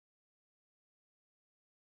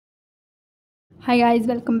Hi guys,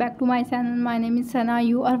 welcome back to my channel. My name is Sana.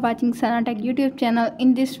 You are watching Sana Tech YouTube channel.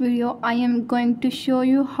 In this video, I am going to show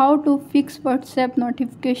you how to fix WhatsApp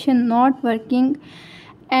notification not working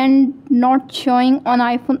and not showing on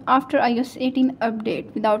iPhone after iOS 18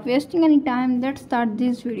 update. Without wasting any time, let's start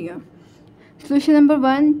this video. Solution number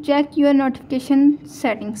 1, check your notification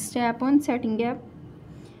settings. Tap on setting app.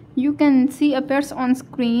 You can see appears on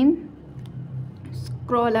screen.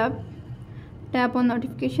 Scroll up, tap on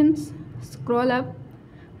notifications, scroll up,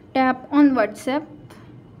 tap on WhatsApp.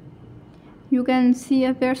 You can see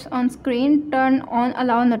appears on screen. Turn on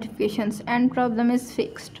allow notifications and problem is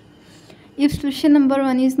fixed. If solution number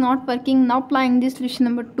 1 is not working, now applying this solution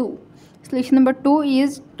number 2. Solution number 2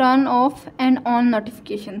 is turn off and on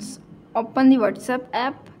notifications. Open the WhatsApp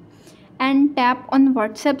app and tap on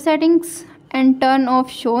WhatsApp settings and turn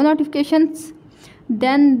off show notifications.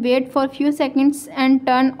 Then wait for few seconds and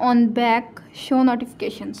turn on back show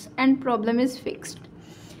notifications and problem is fixed.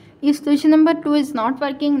 If solution number 2 is not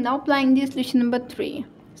working, now applying the solution number 3.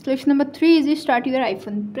 Solution number 3 is start your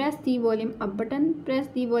iPhone. Press the volume up button, press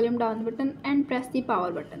the volume down button and press the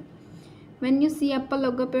power button. When you see Apple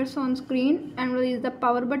logo appears on screen, and release the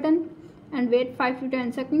power button and wait 5 to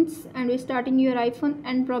 10 seconds and restarting your iPhone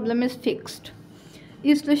and problem is fixed.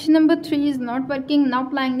 If solution number 3 is not working, now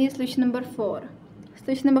applying the solution number 4.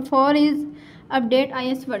 Solution number 4 is update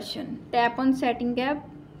iOS version. Tap on setting app.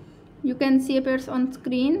 You can see appears on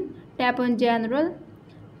screen. Tap on general,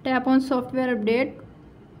 tap on software update.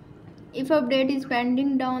 If update is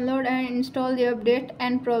pending, download and install the update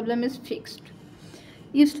and problem is fixed.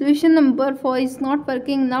 If solution number 4 is not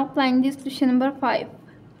working, now applying the solution number 5.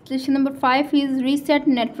 Solution number 5 is reset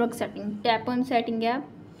network setting. Tap on setting app.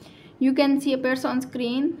 You can see appears on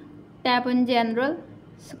screen. Tap on general,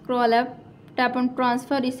 scroll up, tap on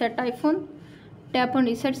transfer reset iPhone, tap on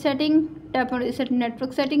reset setting, tap on reset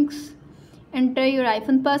network settings, enter your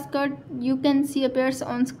iPhone passcode. You can see appears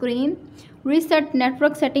on screen. Reset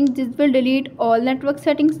network settings. This will delete all network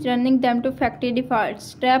settings, turning them to factory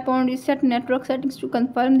defaults. Tap on reset network settings to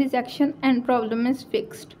confirm this action and problem is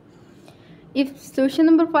fixed. If solution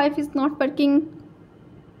number 5 is not working,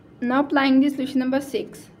 now applying the solution number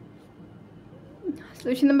 6.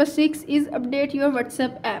 Solution number 6 is update your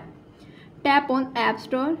WhatsApp app. Tap on App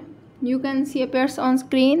Store. You can see appears on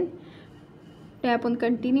screen. Tap on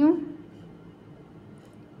continue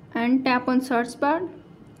and tap on search bar.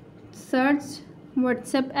 Search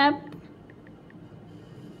WhatsApp app.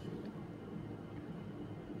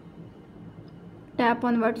 Tap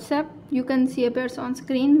on WhatsApp. You can see appears on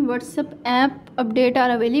screen. WhatsApp app update are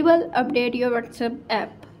available. Update your WhatsApp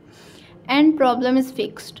app and problem is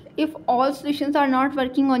fixed. If all solutions are not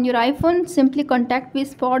working on your iPhone, simply contact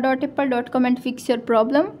support.apple.com and fix your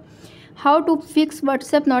problem. How to fix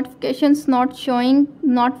WhatsApp notifications not showing,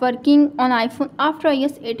 not working on iPhone after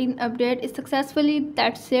iOS 18 update is successfully.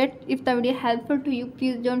 That's it. If the video helpful to you,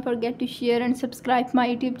 please don't forget to share and subscribe my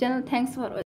YouTube channel. Thanks for watching.